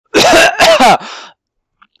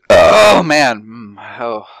Oh man.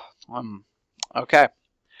 Okay.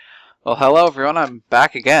 Well, hello everyone. I'm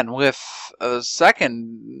back again with a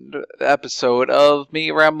second episode of me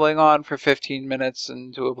rambling on for 15 minutes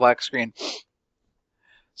into a black screen.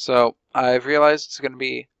 So, I've realized it's going to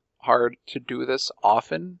be hard to do this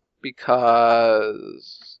often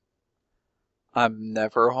because I'm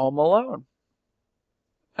never home alone.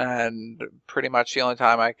 And pretty much the only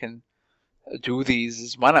time I can do these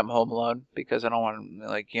is when I'm home alone because I don't want,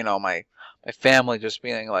 like, my family just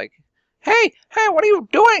being like, hey, what are you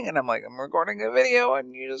doing? And I'm like, I'm recording a video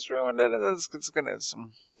and you just ruined it.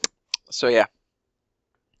 So yeah.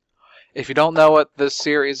 If you don't know what this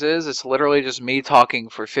series is, it's literally just me talking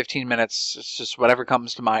for 15 minutes. It's just whatever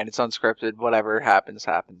comes to mind. It's unscripted. Whatever happens,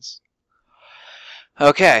 happens.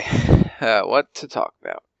 Okay. What to talk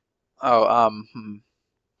about?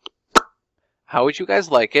 How would you guys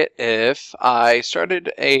like it if I started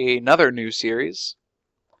another new series?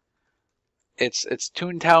 It's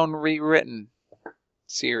Toontown Rewritten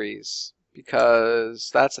series, because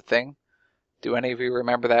that's a thing. Do any of you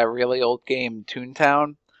remember that really old game,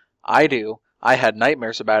 Toontown? I do. I had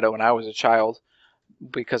nightmares about it when I was a child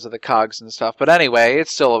because of the cogs and stuff. But anyway,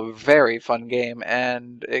 it's still a very fun game,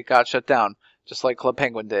 and it got shut down, just like Club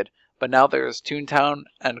Penguin did. But now there's Toontown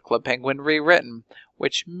and Club Penguin Rewritten,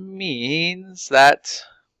 which means that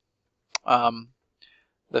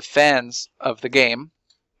the fans of the game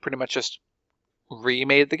pretty much just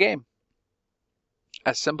remade the game.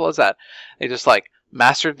 As simple as that. They just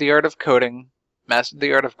mastered the art of coding, mastered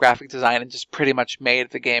the art of graphic design, and just pretty much made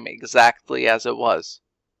the game exactly as it was.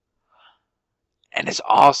 And it's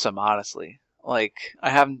awesome, honestly. I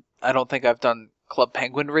don't think I've done Club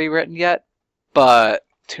Penguin Rewritten yet, but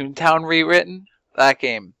Toontown Rewritten, that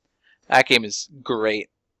game is great.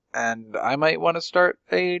 And I might want to start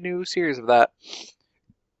a new series of that.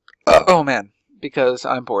 Oh man, because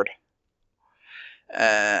I'm bored.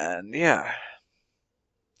 And yeah.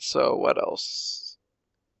 So what else?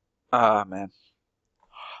 Ah man.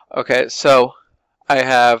 Okay, so I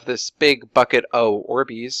have this big bucket of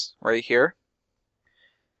Orbeez right here.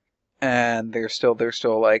 And they're still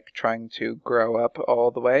trying to grow up all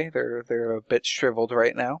the way. They're a bit shriveled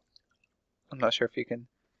right now. I'm not sure if you can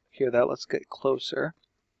hear that. Let's get closer.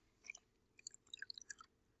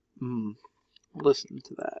 Listen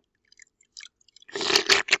to that.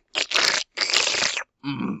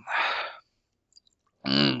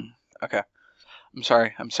 Okay. I'm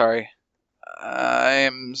sorry. I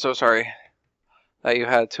am so sorry that you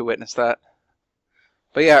had to witness that.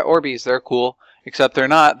 But yeah, Orbeez, they're cool. Except they're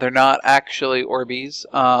not actually Orbeez.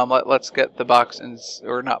 Let's get the box,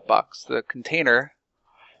 or not box, the container,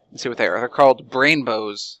 and see what they are. They're called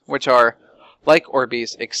Brainbows, which are like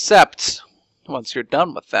Orbeez, except once you're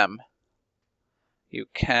done with them, you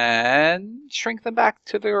can shrink them back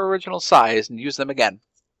to their original size and use them again.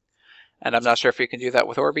 And I'm not sure if you can do that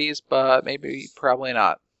with Orbeez, but probably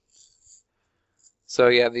not. So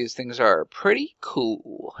yeah, these things are pretty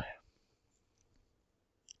cool.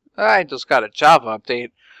 I just got a Java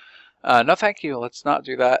update. No thank you, let's not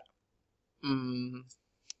do that.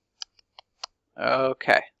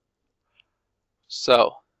 Okay.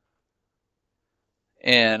 So,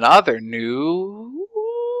 in other news,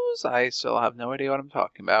 I still have no idea what I'm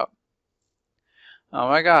talking about. Oh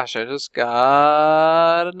my gosh, I just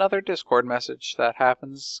got another Discord message that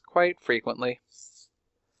happens quite frequently.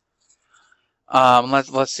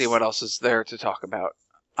 Let's see what else is there to talk about.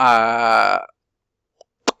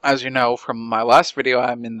 As you know from my last video,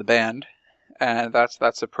 I'm in the band, and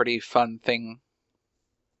that's a pretty fun thing.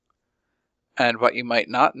 And what you might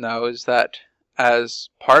not know is that as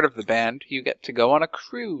part of the band, you get to go on a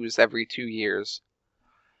cruise every 2 years.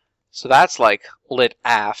 So that's like lit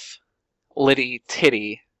AF. Litty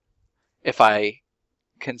titty, if I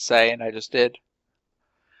can say, and I just did.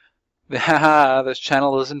 This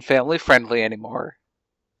channel isn't family friendly anymore.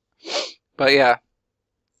 But yeah,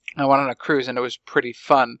 I went on a cruise and it was pretty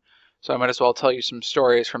fun. So I might as well tell you some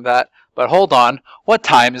stories from that. But hold on, what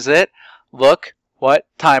time is it? Look what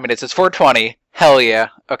time it is. It's 4:20. Hell yeah.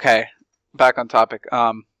 Okay, back on topic.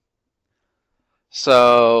 Yeah,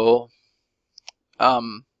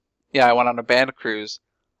 I went on a band cruise.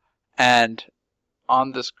 And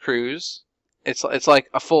on this cruise, it's like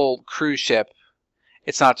a full cruise ship.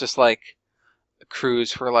 It's not just like a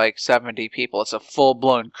cruise for like 70 people. It's a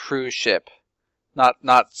full-blown cruise ship.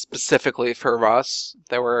 Not specifically for us.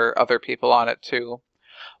 There were other people on it too.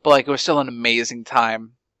 But it was still an amazing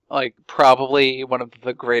time. Probably one of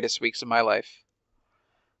the greatest weeks of my life.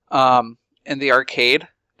 In the arcade,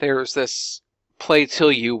 there was this play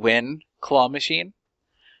till you win claw machine.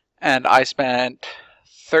 And I spent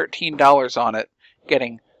 $13 on it,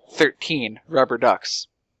 getting 13 rubber ducks.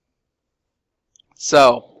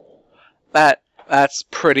 So that's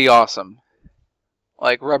pretty awesome.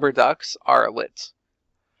 Like, rubber ducks are lit.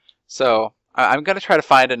 So I'm going to try to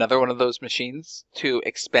find another one of those machines to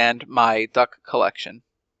expand my duck collection,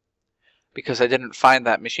 because I didn't find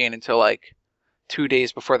that machine until like 2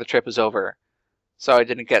 days before the trip was over. So I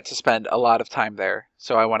didn't get to spend a lot of time there.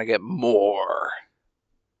 So I want to get more.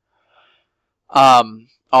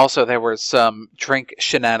 Also, there were some drink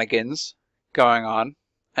shenanigans going on.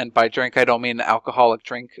 And by drink, I don't mean alcoholic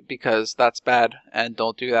drink, because that's bad, and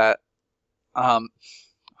don't do that.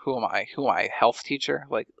 Who am I? Who am I? Health teacher?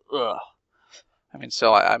 Like, ugh. I mean,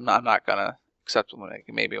 still, I'm not gonna accept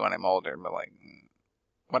it, maybe when I'm older, but like,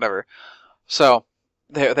 whatever. So,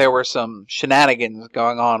 there were some shenanigans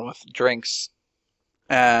going on with drinks.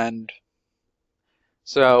 And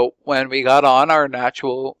so, when we got on, our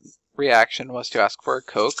natural reaction was to ask for a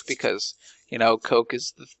Coke, because, you know, Coke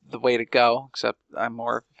is the way to go, except I'm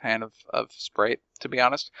more a fan of Sprite, to be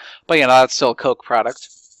honest. But, you know, that's still a Coke product.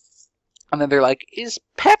 And then they're like, is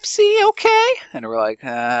Pepsi okay? And we're like,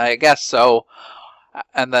 I guess so.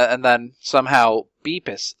 And then somehow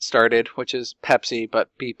Beepus started, which is Pepsi, but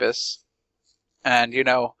Beepus. And, you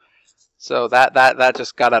know, so that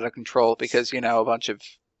just got out of control, because, you know, a bunch of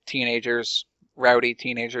teenagers, rowdy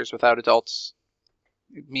teenagers without adults,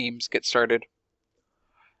 memes get started.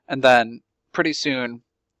 And then pretty soon,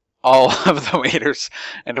 all of the waiters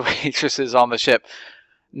and waitresses on the ship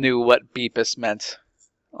knew what Beepus meant.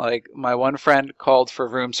 Like, my one friend called for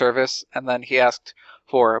room service, and then he asked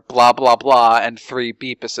for blah blah blah and 3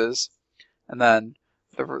 Beepuses, and then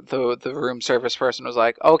the room service person was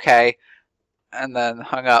like, okay, and then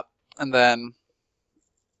hung up. And then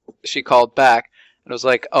she called back and was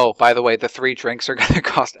like, oh, by the way, the 3 drinks are going to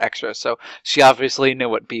cost extra. So she obviously knew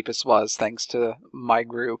what Beepus was, thanks to my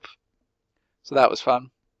group. So that was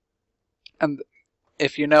fun. And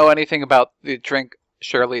if you know anything about the drink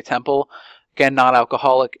Shirley Temple, again,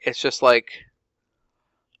 non-alcoholic, it's just like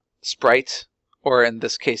Sprite, or in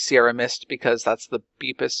this case Sierra Mist, because that's the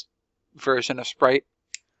Beepus version of Sprite,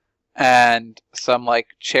 and some like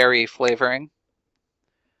cherry flavoring.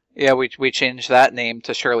 Yeah, we changed that name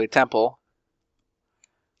to Shirley Temple.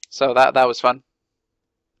 So that was fun.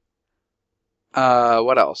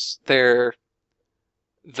 What else? The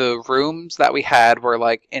rooms that we had were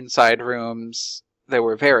like inside rooms. They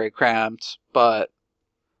were very cramped, but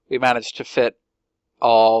we managed to fit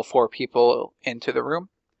all 4 people into the room.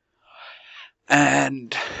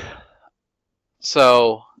 And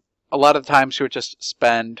so a lot of the times we would just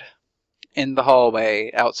spend in the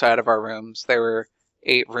hallway outside of our rooms. There were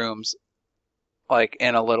 8 rooms, like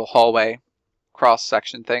in a little hallway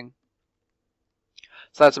cross-section thing.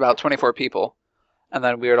 So that's about 24 people. And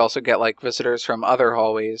then we would also get like visitors from other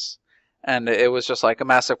hallways. And it was just like a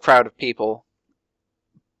massive crowd of people.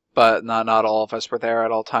 But not all of us were there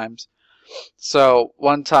at all times. So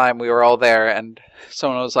one time we were all there, and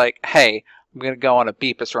someone was like, hey, I'm going to go on a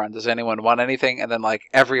Beepus run. Does anyone want anything? And then like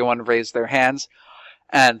everyone raised their hands.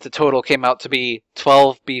 And the total came out to be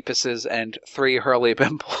 12 Beepuses and 3 Hurley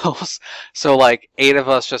Bimples. So like 8 of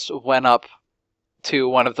us just went up to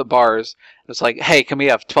one of the bars. It was like, hey, can we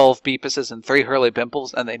have 12 Beepuses and 3 Hurley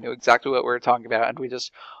Bimples? And they knew exactly what we were talking about. And we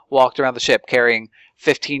just walked around the ship carrying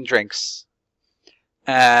 15 drinks.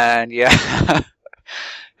 And yeah,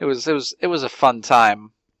 it was a fun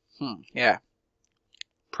time. Yeah,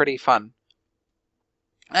 pretty fun.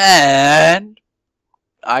 And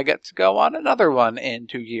I get to go on another one in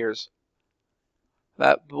 2 years.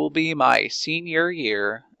 That will be my senior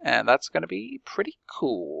year, and that's going to be pretty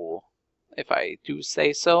cool, if I do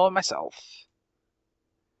say so myself.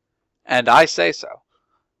 And I say so.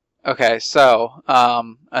 Okay, so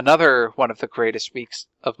another one of the greatest weeks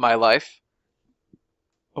of my life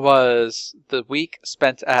was the week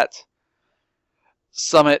spent at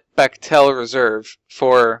Summit Bechtel Reserve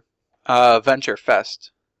for Venture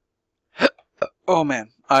Fest. Oh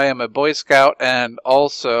man, I am a Boy Scout and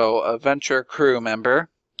also a Venture crew member,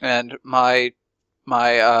 and my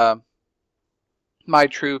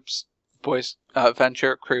troop's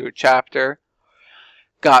Venture crew chapter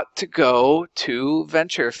got to go to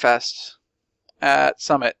Venture Fest at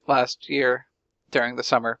Summit last year during the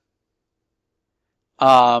summer.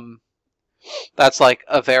 That's like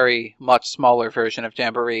a very much smaller version of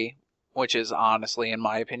Jamboree, which is honestly, in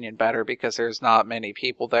my opinion, better because there's not many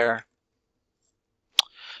people there.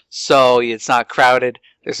 So it's not crowded.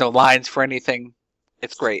 There's no lines for anything.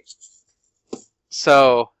 It's great.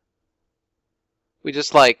 So we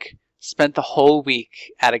just like spent the whole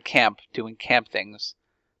week at a camp doing camp things.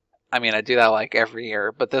 I mean, I do that like every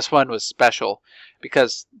year, but this one was special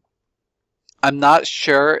because I'm not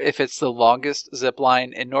sure if it's the longest zip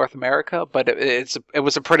line in North America, but it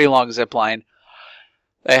was a pretty long zip line.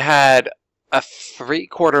 They had a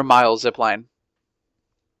 3/4 mile zip line,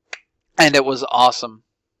 and it was awesome.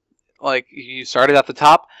 Like, you started at the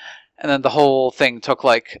top, and then the whole thing took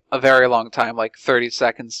like a very long time, like 30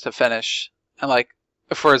 seconds to finish. And like,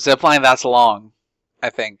 for a zip line, that's long, I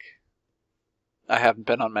think. I haven't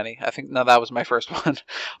been on many. I think, no, that was my first one.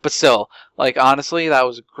 But still, like, honestly, that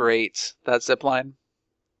was great, that zip line.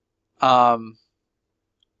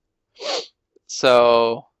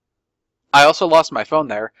 So I also lost my phone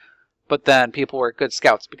there, but then people were good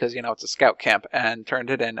scouts because, you know, it's a scout camp, and turned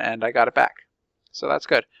it in, and I got it back. So that's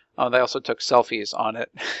good. They also took selfies on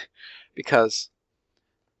it because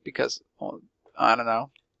well, I don't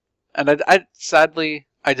know. And I sadly,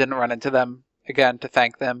 I didn't run into them again to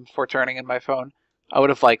thank them for turning in my phone. I would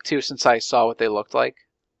have liked to, since I saw what they looked like.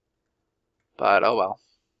 But oh well.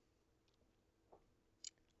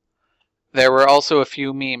 There were also a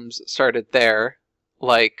few memes started there,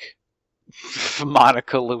 like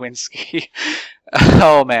Monica Lewinsky.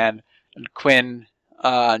 Oh man. And Quinn,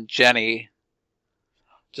 Jenny.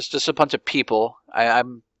 Just a bunch of people.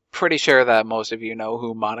 I'm pretty sure that most of you know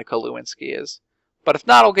who Monica Lewinsky is. But if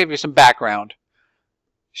not, I'll give you some background.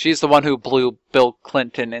 She's the one who blew Bill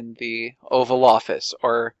Clinton in the Oval Office,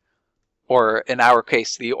 or in our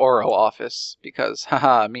case, the Oral Office, because,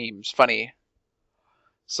 haha, memes, funny.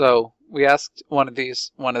 So we asked one of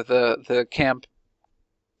the camp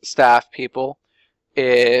staff people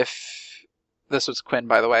if, this was Quinn,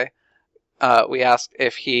 by the way, we asked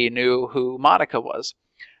if he knew who Monica was.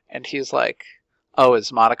 And he's like, oh,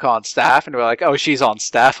 is Monica on staff? And we're like, oh, she's on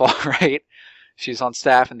staff, all right. She's on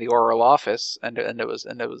staff in the Oral Office, and it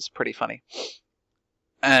was pretty funny.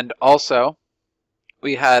 And also,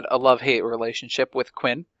 we had a love-hate relationship with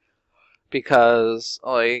Quinn because,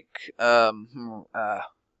 like, I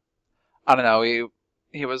don't know,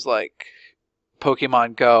 he was like,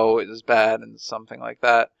 Pokemon Go is bad and something like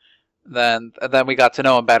that. Then we got to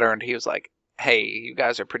know him better, and he was like, hey, you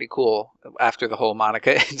guys are pretty cool after the whole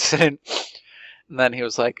Monica incident. And then he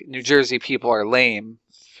was like, New Jersey people are lame.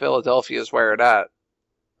 Philadelphia is where it at,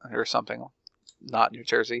 or something, not New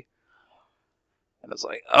Jersey. And it's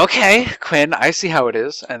like, okay, Quinn, I see how it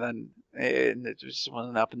is. And then it just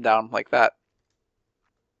went up and down like that.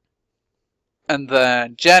 And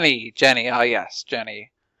then Jenny, oh yes,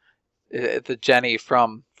 Jenny, the Jenny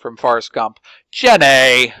from Forrest Gump.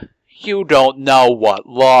 Jenny, you don't know what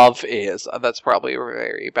love is. That's probably a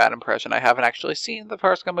very bad impression. I haven't actually seen the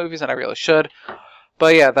Forrest Gump movies, and I really should.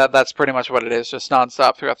 But yeah, that's pretty much what it is, just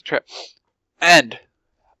nonstop throughout the trip. And,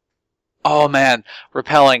 oh man,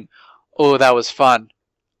 rappelling. Oh, that was fun.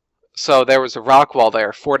 So there was a rock wall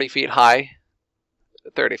there, 40 feet high.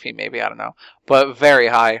 30 feet maybe, I don't know. But very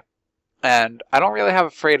high. And I don't really have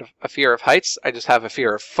a fear of heights, I just have a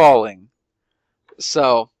fear of falling.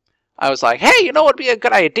 So I was like, hey, you know what would be a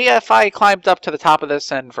good idea if I climbed up to the top of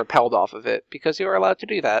this and rappelled off of it? Because you were allowed to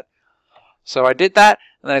do that. So I did that,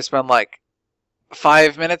 and then I spent like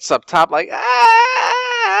 5 minutes up top, like,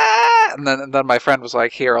 ah! And then my friend was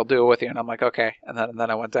like, here, I'll do it with you. And I'm like, okay. And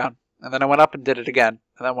then I went down. And then I went up and did it again.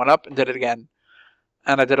 And then went up and did it again.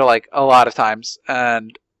 And I did it like a lot of times.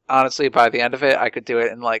 And honestly, by the end of it, I could do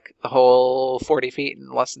it in like the whole 40 feet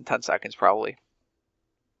in less than 10 seconds, probably.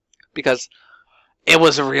 Because it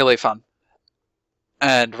was really fun.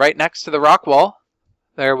 And right next to the rock wall,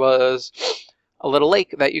 there was a little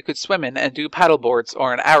lake that you could swim in and do paddle boards,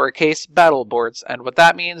 or in our case, battle boards. And what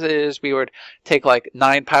that means is we would take like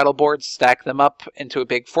 9 paddle boards, stack them up into a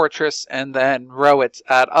big fortress, and then row it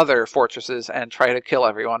at other fortresses and try to kill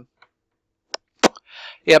everyone.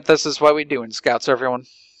 Yep, this is what we do in Scouts, everyone.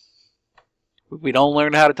 We don't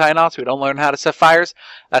learn how to tie knots, we don't learn how to set fires.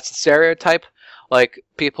 That's the stereotype. Like,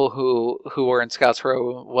 people who were in Scouts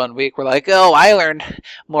for 1 week were like, oh, I learned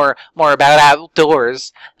more about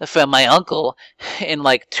outdoors from my uncle in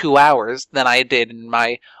like 2 hours than I did in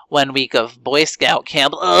my 1 week of Boy Scout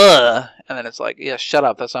camp. Ugh. And then it's like, yeah, shut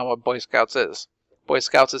up. That's not what Boy Scouts is. Boy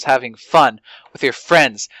Scouts is having fun with your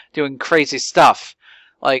friends, doing crazy stuff.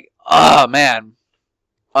 Like, oh man.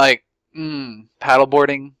 Like,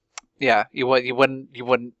 paddleboarding. Yeah, you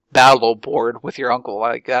wouldn't battle board with your uncle.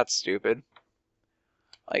 Like, that's stupid.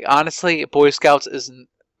 Like, honestly, Boy Scouts isn't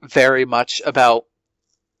very much about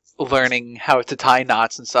learning how to tie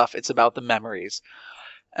knots and stuff. It's about the memories.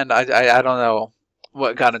 And I don't know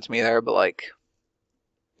what got into me there, but like,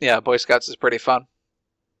 yeah, Boy Scouts is pretty fun.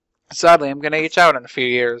 Sadly, I'm going to age out in a few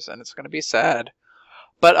years, and it's going to be sad.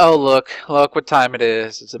 But oh, look what time it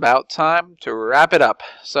is. It's about time to wrap it up.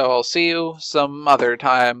 So I'll see you some other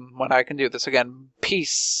time when I can do this again.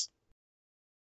 Peace.